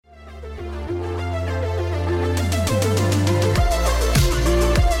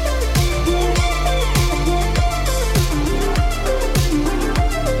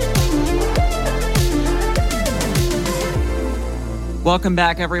Welcome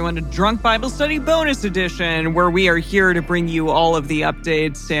back, everyone, to Drunk Bible Study Bonus Edition, where we are here to bring you all of the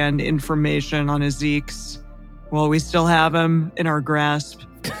updates and information on Ezekiel. Well, we still have him in our grasp.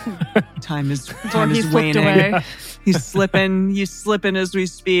 Time is waning. Away. He's slipping as we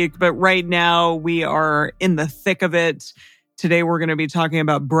speak. But right now, we are in the thick of it. Today, we're going to be talking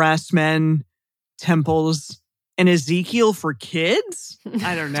about brass men, temples, and Ezekiel for kids?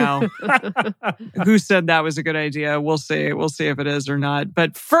 I don't know. Who said that was a good idea? We'll see. We'll see if it is or not.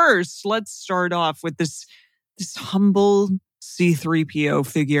 But first, let's start off with this humble C-3PO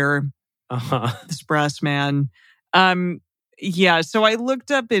figure, this brass man. So I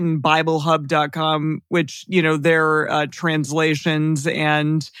looked up in BibleHub.com, which, their translations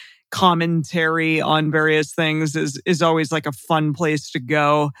and commentary on various things is always like a fun place to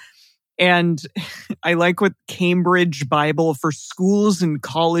go. And I like what Cambridge Bible for Schools and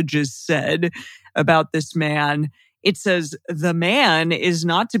Colleges said about this man. It says, the man is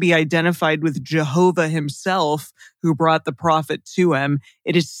not to be identified with Jehovah himself, who brought the prophet to him.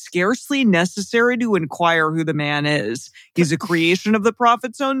 It is scarcely necessary to inquire who the man is. He's a creation of the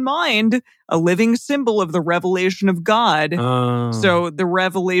prophet's own mind, a living symbol of the revelation of God. So the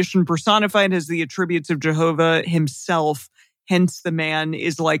revelation personified has the attributes of Jehovah himself. Hence, the man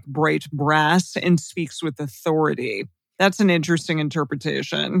is like bright brass and speaks with authority. That's an interesting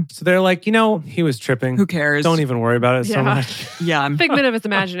interpretation. So they're like, he was tripping. Who cares? Don't even worry about it so much. Yeah. Figment of his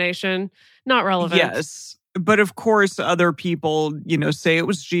imagination. Not relevant. Yes. But of course, other people, say it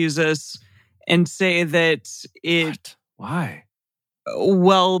was Jesus and say that it... What? Why?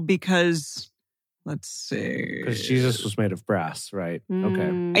 Well, because... Let's see. Because Jesus was made of brass, right?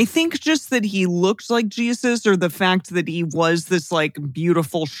 Okay. I think just that he looked like Jesus, or the fact that he was this like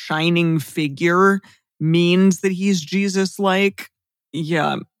beautiful shining figure means that he's Jesus-like.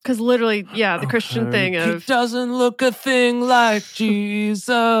 Yeah. Because literally, the Christian thing of... He doesn't look a thing like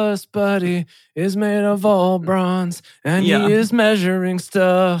Jesus, but he is made of all bronze, and he is measuring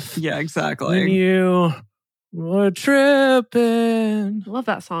stuff. Yeah, exactly. And you were tripping. I love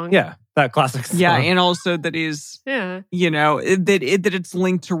that song. Yeah. That classic song. Yeah, and also that he's, that it's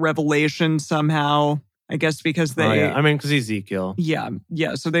linked to Revelation somehow, I guess, because they... because Ezekiel. Yeah,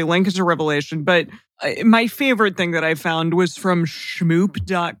 so they link it to Revelation. But my favorite thing that I found was from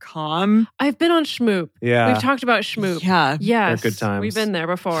Shmoop.com. I've been on Shmoop. Yeah. We've talked about Shmoop. Yeah. Yes. They're good times. We've been there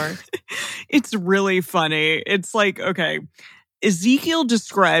before. It's really funny. It's like, okay... Ezekiel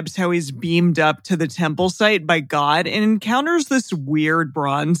describes how he's beamed up to the temple site by God and encounters this weird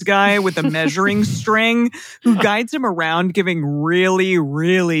bronze guy with a measuring string who guides him around, giving really,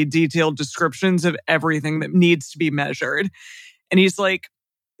 really detailed descriptions of everything that needs to be measured. And he's like,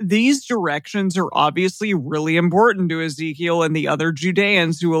 these directions are obviously really important to Ezekiel and the other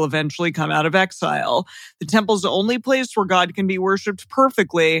Judeans who will eventually come out of exile. The temple's the only place where God can be worshipped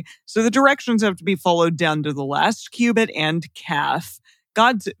perfectly, so the directions have to be followed down to the last cubit and calf.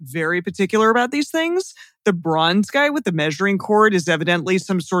 God's very particular about these things. The bronze guy with the measuring cord is evidently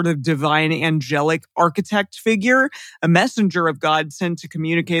some sort of divine angelic architect figure, a messenger of God sent to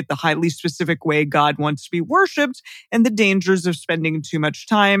communicate the highly specific way God wants to be worshipped and the dangers of spending too much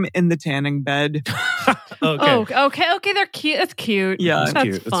time in the tanning bed. Okay. They're cute. That's cute. Yeah. That's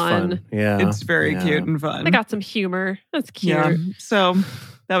cute. fun. It's fun. Yeah. It's very cute and fun. They got some humor. That's cute. Yeah. So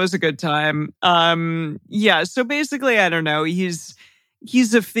that was a good time. So basically, I don't know.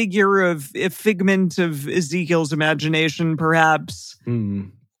 He's a figment of Ezekiel's imagination, perhaps.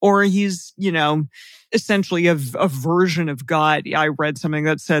 Or he's, essentially a version of God. I read something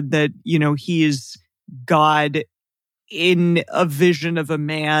that said that, he is God in a vision of a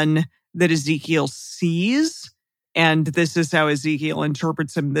man that Ezekiel sees. And this is how Ezekiel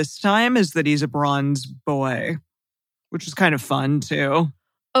interprets him this time, is that he's a bronze boy, which is kind of fun, too.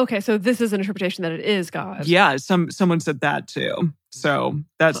 Okay, so this is an interpretation that it is God. Yeah, someone said that too. So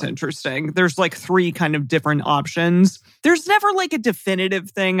that's interesting. There's like 3 kind of different options. There's never like a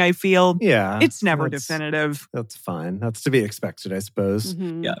definitive thing, I feel. Yeah. It's never definitive. That's fine. That's to be expected, I suppose.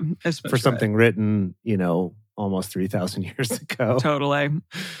 Mm-hmm. Yeah. For something written, almost 3,000 years ago. Totally.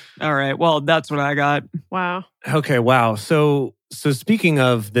 All right. Well, that's what I got. Wow. Okay, wow. So speaking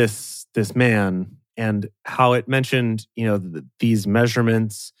of this man and how it mentioned, these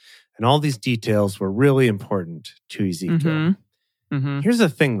measurements and all these details were really important to Ezekiel. Mm-hmm. Mm-hmm. Here's the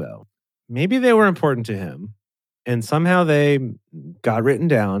thing, though. Maybe they were important to him, and somehow they got written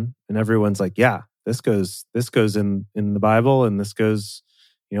down, and everyone's like, yeah, this goes in the Bible, and this goes,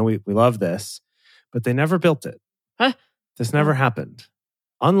 we love this. But they never built it. Huh? This never happened.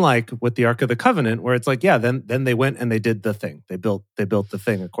 Unlike with the Ark of the Covenant, where it's like, yeah, then they went and they did the thing. They built the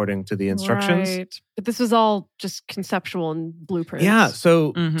thing according to the instructions. Right. But this was all just conceptual and blueprints. Yeah.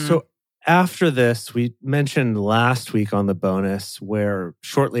 So after this, we mentioned last week on the bonus where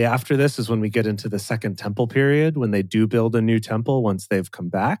shortly after this is when we get into the Second Temple period, when they do build a new temple once they've come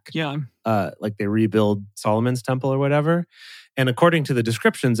back. Yeah. Like they rebuild Solomon's temple or whatever. And according to the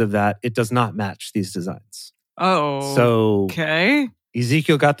descriptions of that, it does not match these designs. Oh. So okay.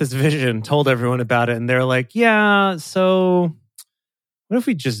 Ezekiel got this vision, told everyone about it, and they're like, yeah, so what if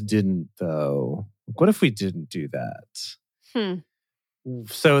we just didn't, though? What if we didn't do that?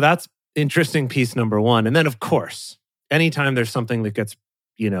 So that's interesting piece number one. And then, of course, anytime there's something that gets,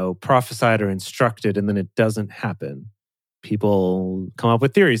 prophesied or instructed and then it doesn't happen, people come up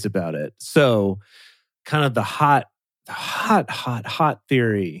with theories about it. So kind of the hot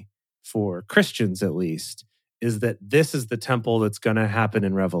theory for Christians, at least, is that this is the temple that's going to happen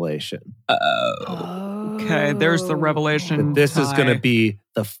in Revelation. Okay, there's the Revelation. That this is going to be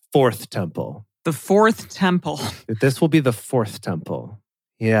the fourth temple. The fourth temple. That this will be the fourth temple.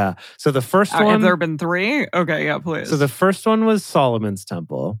 Yeah. So the first one... Have there been three? Okay, yeah, please. So the first one was Solomon's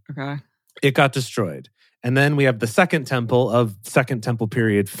temple. Okay. It got destroyed. And then we have the second temple of Second Temple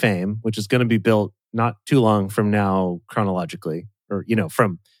period fame, which is going to be built not too long from now chronologically, or,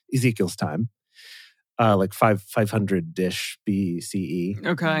 from Ezekiel's time. Like 500-ish BCE.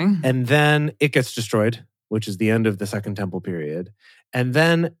 Okay. And then it gets destroyed, which is the end of the Second Temple period. And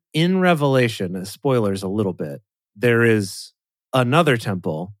then in Revelation, spoilers a little bit, there is another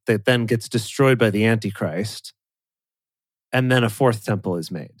temple that then gets destroyed by the Antichrist. And then a fourth temple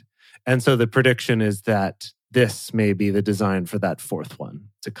is made. And so the prediction is that this may be the design for that fourth one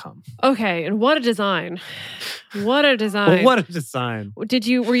to come. Okay, and what a design. What a design. Well, what a design. Were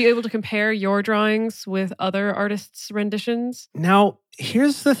you able to compare your drawings with other artists' renditions? Now,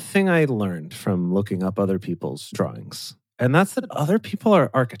 here's the thing I learned from looking up other people's drawings. And that's that other people are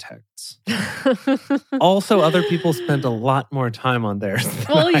architects. Also, other people spent a lot more time on theirs.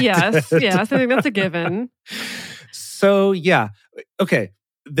 Well, yes. I think that's a given. So, yeah. Okay.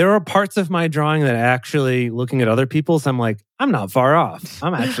 There are parts of my drawing that actually, looking at other people's, I'm like, I'm not far off.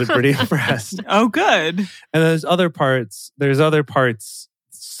 I'm actually pretty impressed. Oh, good. And there's other parts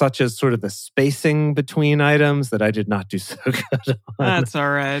such as sort of the spacing between items that I did not do so good on. That's all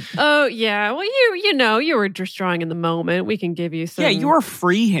right. Oh, yeah. Well, you were just drawing in the moment. We can give you some... Yeah, you were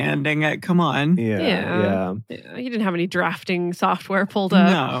freehanding it. Come on. Yeah. You didn't have any drafting software pulled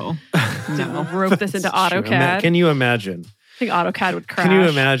up. No. Wrote this into AutoCAD. Can you imagine? I think AutoCAD would crash. Can you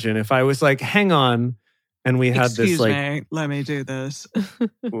imagine if I was like, hang on, and we had Excuse this like... me, let me do this.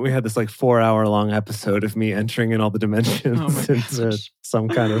 We had this like 4-hour long episode of me entering in all the dimensions into some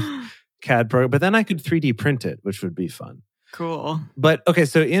kind of CAD program. But then I could 3D print it, which would be fun. Cool. But okay,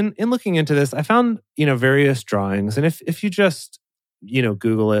 so in looking into this, I found, various drawings. And if you just,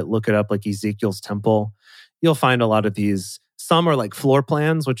 Google it, look it up, like Ezekiel's temple, you'll find a lot of these. Some are like floor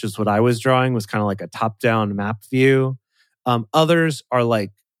plans, which is what I was drawing, was kind of like a top-down map view. Others are like,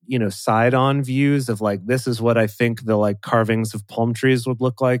 side-on views of like, this is what I think the like carvings of palm trees would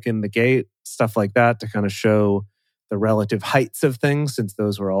look like in the gate, stuff like that, to kind of show the relative heights of things, since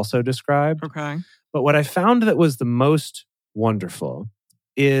those were also described. Okay. But what I found that was the most wonderful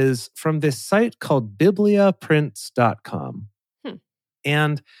is from this site called bibliaprints.com.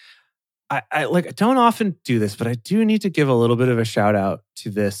 And I don't often do this, but I do need to give a little bit of a shout out to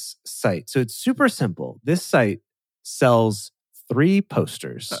this site. So it's super simple. This site sells 3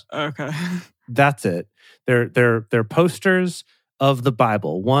 posters. Okay. That's it. They're posters of the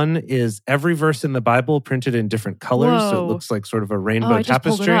Bible. One is every verse in the Bible printed in different colors. Whoa. So it looks like sort of a rainbow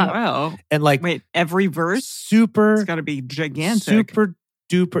tapestry. Wow. And like, wait, every verse? Super. It's got to be gigantic. Super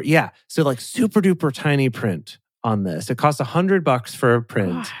duper. Yeah. So like super duper tiny print on this. It costs $100 for a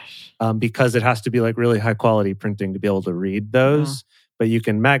print. Because it has to be like really high quality printing to be able to read those. But you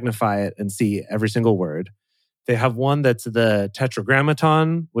can magnify it and see every single word. They have one that's the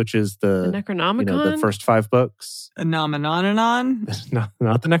Tetragrammaton, which is the Necronomicon? the first 5 books. Nomenon? Not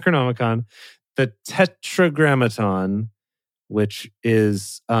the Necronomicon. The Tetragrammaton, which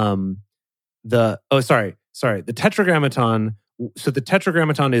is the Tetragrammaton. So the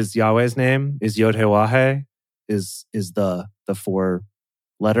Tetragrammaton is Yahweh's name, is Yod-Heh-Wah-Heh, is the 4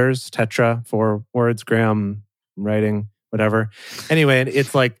 letters, tetra, 4 words, gram, writing, whatever. Anyway,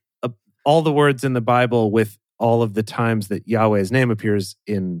 it's like all the words in the Bible with all of the times that Yahweh's name appears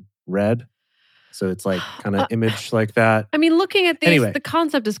in red. So it's like kind of image like that. I mean, looking at these, anyway, the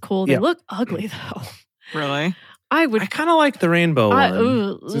concept is cool. They look ugly though. Really? I kind of like the rainbow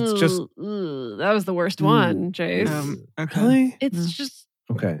one. It's just that was the worst one, Jace. Okay. Really? It's just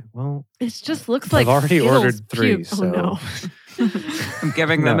Okay. Well, It just looks like I've already Skittles ordered 3. puke. So. Oh no. I'm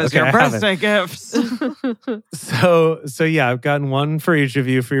giving them No, as okay, your I haven't. birthday gifts. So yeah, I've gotten one for each of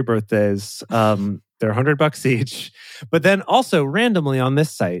you for your birthdays. They're $100 each. But then also randomly on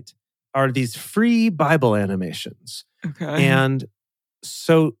this site are these free Bible animations. Okay. And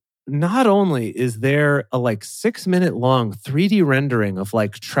so not only is there a 6-minute long 3D rendering of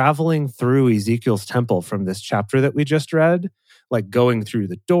traveling through Ezekiel's temple from this chapter that we just read, going through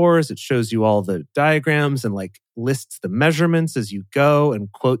the doors, it shows you all the diagrams and lists the measurements as you go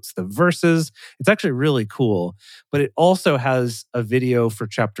and quotes the verses. It's actually really cool. But it also has a video for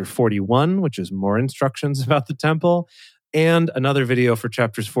chapter 41, which is more instructions about the temple, and another video for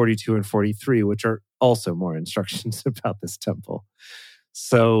chapters 42 and 43, which are also more instructions about this temple.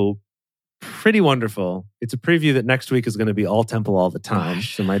 So pretty wonderful. It's a preview that next week is going to be all temple all the time.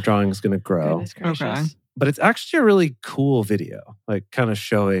 Gosh. So my drawing is going to grow. Goodness gracious. Okay. But it's actually a really cool video, kind of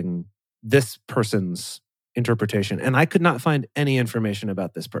showing this person's interpretation. And I could not find any information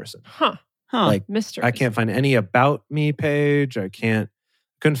about this person. Huh. Huh. Mystery. I can't find any about me page.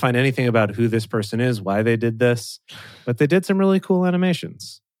 Couldn't find anything about who this person is, why they did this. But they did some really cool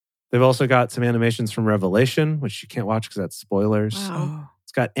animations. They've also got some animations from Revelation, which you can't watch because that's spoilers. Wow.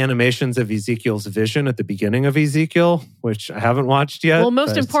 It's got animations of Ezekiel's vision at the beginning of Ezekiel, which I haven't watched yet. Well,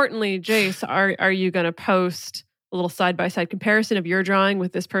 most but importantly, Jace, are you going to post a little side-by-side comparison of your drawing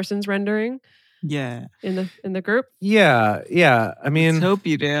with this person's rendering Yeah. in the group? Yeah. I mean, Let's hope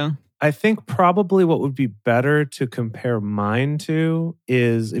you do. I think probably what would be better to compare mine to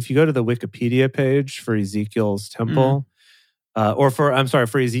is if you go to the Wikipedia page for Ezekiel's temple,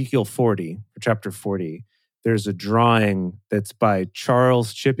 for Ezekiel 40, for chapter 40, there's a drawing that's by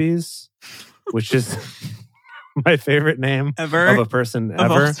Charles Chippies, which is my favorite name Ever. of a person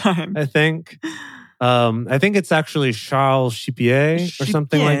Of ever, all time. I think. I think it's actually Charles Chippier or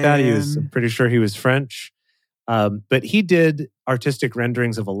something like that. I'm pretty sure he was French. But he did artistic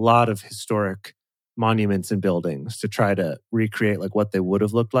renderings of a lot of historic monuments and buildings to try to recreate what they would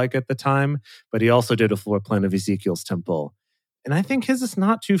have looked like at the time. But he also did a floor plan of Ezekiel's temple. And I think his is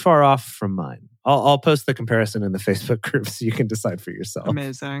not too far off from mine. I'll post the comparison in the Facebook group so you can decide for yourself.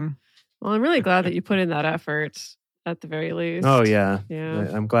 Amazing. Well, I'm really glad that you put in that effort at the very least. Oh, yeah. Yeah.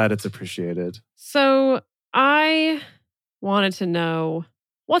 I'm glad it's appreciated. So I wanted to know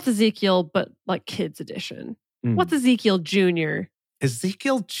what's Ezekiel, but kids edition. What's Ezekiel Jr.?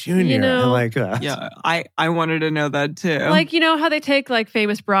 Ezekiel Jr. You know, I like that. Yeah, I wanted to know that too. How they take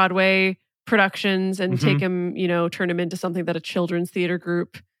famous Broadway productions and take them, turn them into something that a children's theater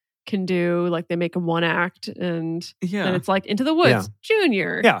group can do. They make them one act and then it's Into the Woods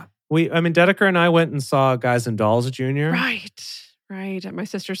Junior. Yeah. Dedeker and I went and saw Guys and Dolls Jr. Right. At my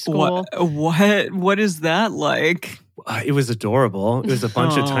sister's school. What is that like? It was adorable. It was a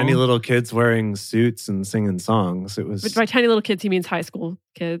bunch of tiny little kids wearing suits and singing songs. It was. But by tiny little kids, he means high school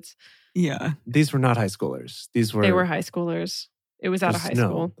kids. Yeah. These were not high schoolers. They were high schoolers. It was out of high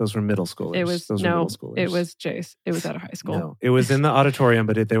school. No, those were middle schoolers. It was middle schoolers. It was Jace. It was out of high school. No, it was in the auditorium,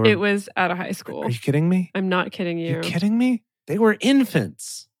 but they were. It was out of high school. Are you kidding me? I'm not kidding you. You're kidding me? They were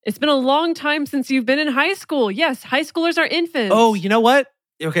infants. It's been a long time since you've been in high school. Yes, high schoolers are infants. Oh, you know what?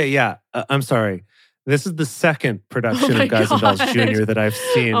 Okay, yeah. I'm sorry. This is the second production of Guys and Dolls Jr. that I've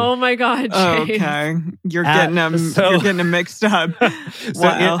seen. Oh my God, Jace. Okay. You're getting them mixed up.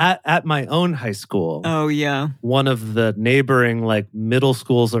 At my own high school. Oh, yeah. One of the neighboring middle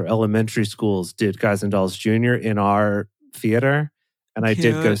schools or elementary schools did Guys and Dolls Jr. in our theater. And I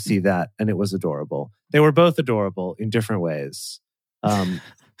did go see that. And it was adorable. They were both adorable in different ways.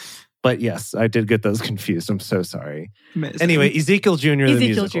 But yes, I did get those confused. I'm so sorry. Amazing. Anyway, Ezekiel Jr. the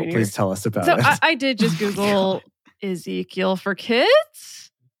musical. Jr. Please tell us about So it. I did just Google Ezekiel for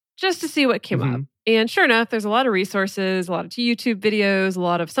kids just to see what came up. And sure enough, there's a lot of resources, a lot of YouTube videos, a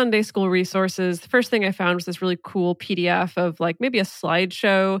lot of Sunday school resources. The first thing I found was this really cool PDF of maybe a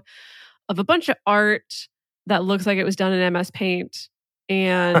slideshow of a bunch of art that looks like it was done in MS Paint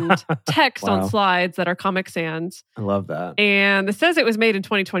and text on slides that are Comic Sans. I love that. And it says it was made in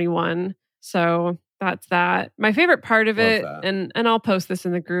 2021. So that's that. My favorite part of it, and I'll post this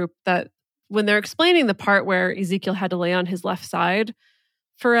in the group, that when they're explaining the part where Ezekiel had to lay on his left side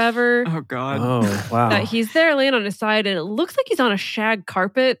forever. Oh, God. Oh, wow. That he's there laying on his side and it looks like he's on a shag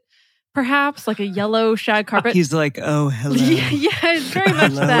carpet, perhaps a yellow shag carpet. He's like, oh, hello. Yeah, it's very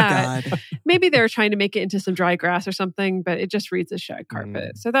much Hello, that. God. Maybe they were trying to make it into some dry grass or something, but it just reads as shag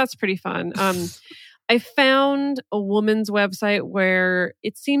carpet. So that's pretty fun. I found a woman's website where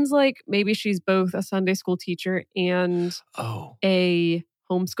it seems like maybe she's both a Sunday school teacher and hold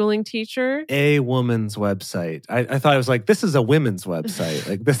homeschooling teacher. A woman's website. I thought it was like, this is a women's website.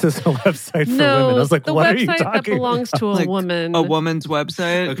 Like, this is a website for No, women. I was like, the what are you website talking that belongs to a Like woman. A woman's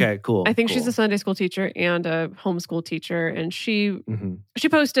website. Okay, cool. I think she's cool. a Sunday school teacher and a homeschool teacher, and she Mhm.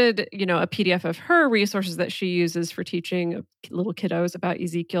 posted, a PDF of her resources that she uses for teaching little kiddos about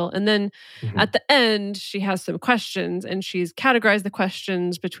Ezekiel. And then Mhm. at the end, she has some questions, and she's categorized the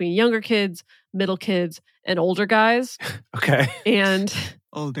questions between younger kids, middle kids, and older guys. Okay. And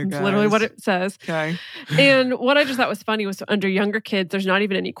Older it's guys. literally what it says. Okay. And what I just thought was funny was under younger kids, there's not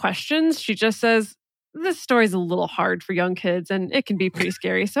even any questions. She just says, this story's a little hard for young kids and it can be pretty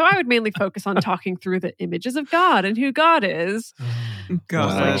scary. So I would mainly focus on talking through the images of God and who God is.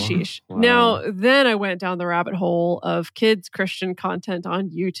 God. It's like, sheesh. Wow. Now, then I went down the rabbit hole of kids' Christian content on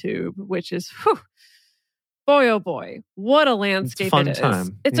YouTube, which is, boy, oh boy, what a landscape fun it is.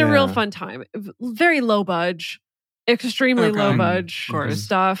 time. It's a real Yeah. fun time. Very low budge. Extremely Okay. low Mm, budge of course.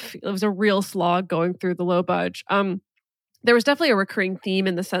 stuff. It was a real slog going through the low budge. There was definitely a recurring theme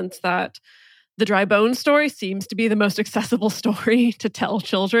in the sense that the dry bone story seems to be the most accessible story to tell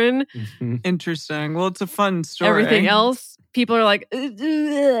children. Mhm. Interesting. Well, it's a fun story. Everything else, people are like,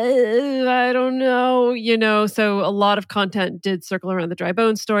 I don't know, So a lot of content did circle around the dry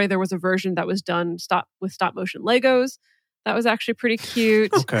bone story. There was a version that was done with stop motion Legos. That was actually pretty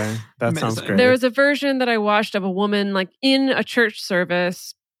cute. Okay. That sounds Amazing. great. There was a version that I watched of a woman like in a church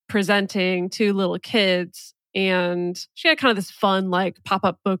service presenting to little kids. And she had kind of this fun like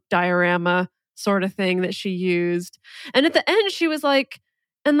pop-up book diorama sort of thing that she used. And at the end, she was like,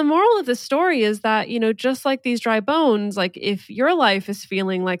 and the moral of the story is that, just like these dry bones, like if your life is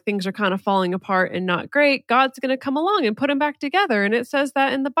feeling like things are kind of falling apart and not great, God's going to come along and put them back together. And it says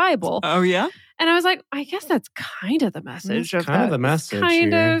that in the Bible. Oh, yeah? And I was like, I guess that's kind of the message of kind of that. the message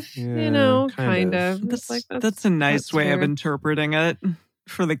Kind here. of, Yeah, kind of. It's That's, like, that's a nice that's way of fair. interpreting it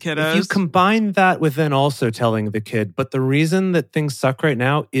for the kiddos. If you combine that with then also telling the kid, but the reason that things suck right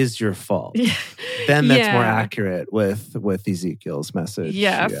now is your fault. Yeah. Then that's more Yeah. accurate with Ezekiel's message.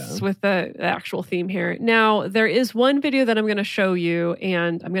 Yes, Yeah. with the actual theme here. Now, there is one video that I'm going to show you,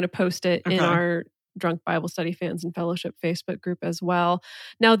 and I'm going to post it in Okay. our Drunk Bible Study Fans and Fellowship Facebook group as well.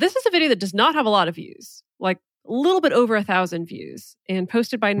 Now, this is a video that does not have a lot of views, like a little bit over 1,000 views, and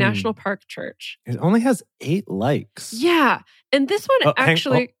posted by National Park Church. It only has 8 likes. Yeah. And this one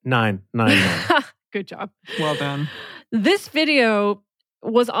actually... 9. Good job. Well done. This video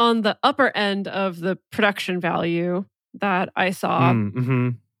was on the upper end of the production value that I saw. Mm-hmm.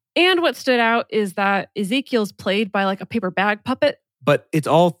 And what stood out is that Ezekiel's played by like a paper bag puppet, But it's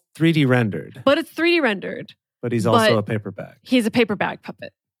all 3D rendered. but it's 3D rendered. But he's also But- a paper bag. He's a paper bag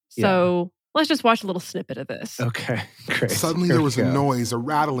puppet. So let's just watch a little snippet of this. Okay, great. Suddenly Here there we was a go. noise, a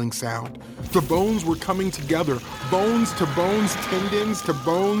rattling sound. The bones were coming together, bones to bones, tendons to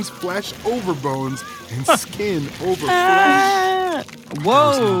bones, flesh over bones, and skin over flesh. There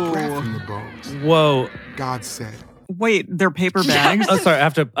was no breath Whoa. in the bones. Whoa. God said, Wait, they're paper bags? Oh, sorry. I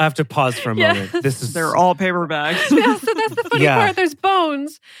have to pause for a moment. Yes. This is They're all paper bags. Yeah, so that's the funny Yeah. part. There's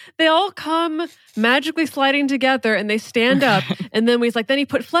bones. They all come magically sliding together and they stand up. And then then he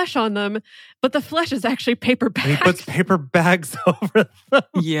put flesh on them, but the flesh is actually paper bags. And he puts paper bags over them.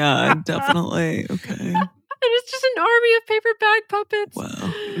 Yeah, definitely. Okay. And it's just an army of paper bag puppets.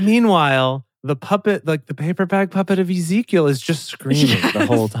 Wow. Meanwhile, the puppet, like the paper bag puppet of Ezekiel, is just screaming the Yes.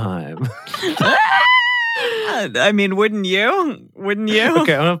 whole time. I mean, wouldn't you? Wouldn't you?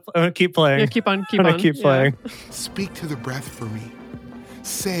 Okay, I'm gonna keep playing. Yeah, keep on, keep I'm on. gonna keep Yeah. playing. speak to the breath for me.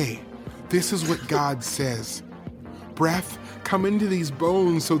 Say, this is what God says. Breath, come into these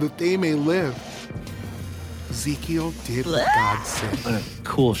bones so that they may live. Ezekiel did what God said. A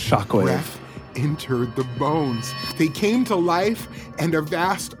cool shockwave. Breath entered the bones. They came to life, and a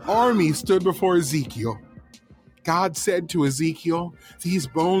vast army stood before Ezekiel. God said to Ezekiel, these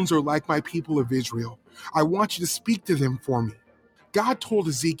bones are like my people of Israel. I want you to speak to them for me. God told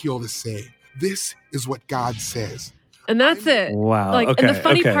Ezekiel to say, this is what God says. And that's it. Wow. Like, okay, and the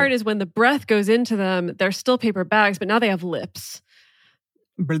funny okay. part is when the breath goes into them, they're still paper bags, but now they have lips.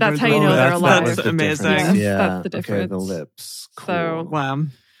 That's how you know they're alive. That's the amazing. difference. Yes, Yeah, that's the Okay, the difference. lips. Cool. So- Wow.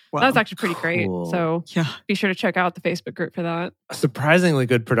 That was actually pretty great. Cool. So Yeah. be sure to check out the Facebook group for that. Surprisingly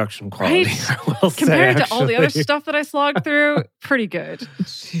good production quality. Right? I will say, Compared to all the other actually. stuff that I slogged through, pretty good.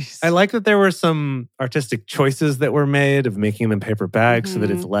 Jeez. I like that there were some artistic choices that were made of making them paper bags so that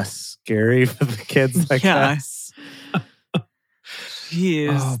Mhm. it's less scary for the kids. Like that. Yes. Jeez,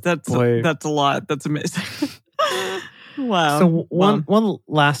 Oh, that's boy. a lot. That's amazing. Wow. So Wow. one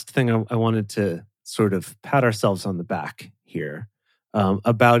last thing I wanted to sort of pat ourselves on the back here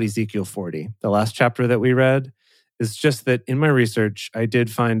about Ezekiel 40, the last chapter that we read. is just that in my research, I did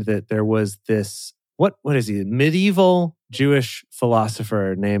find that there was this, what is he? Medieval Jewish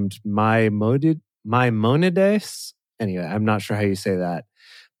philosopher named Maimonides. Anyway, I'm not sure how you say that.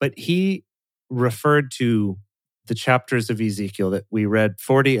 But he referred to the chapters of Ezekiel that we read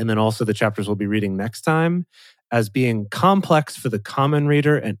 40, and then also the chapters we'll be reading next time, as being complex for the common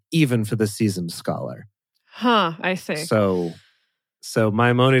reader and even for the seasoned scholar. Huh, I see. So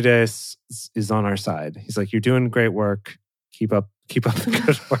Maimonides is on our side. He's like, you're doing great work. Keep up the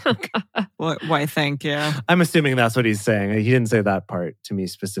good work. Why, thank you. I'm assuming that's what he's saying. He didn't say that part to me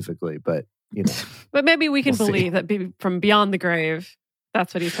specifically, but you know. But maybe we can We'll see. believe that from beyond the grave,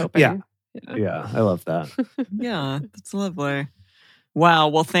 that's what he's hoping. Yeah, I love that. Yeah, that's lovely. Wow.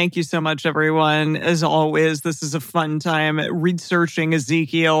 Well, thank you so much, everyone. As always, this is a fun time researching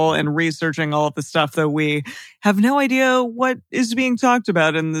Ezekiel and researching all of the stuff that we have no idea what is being talked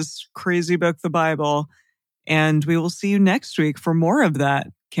about in this crazy book, the Bible. And we will see you next week for more of that.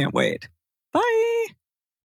 Can't wait. Bye.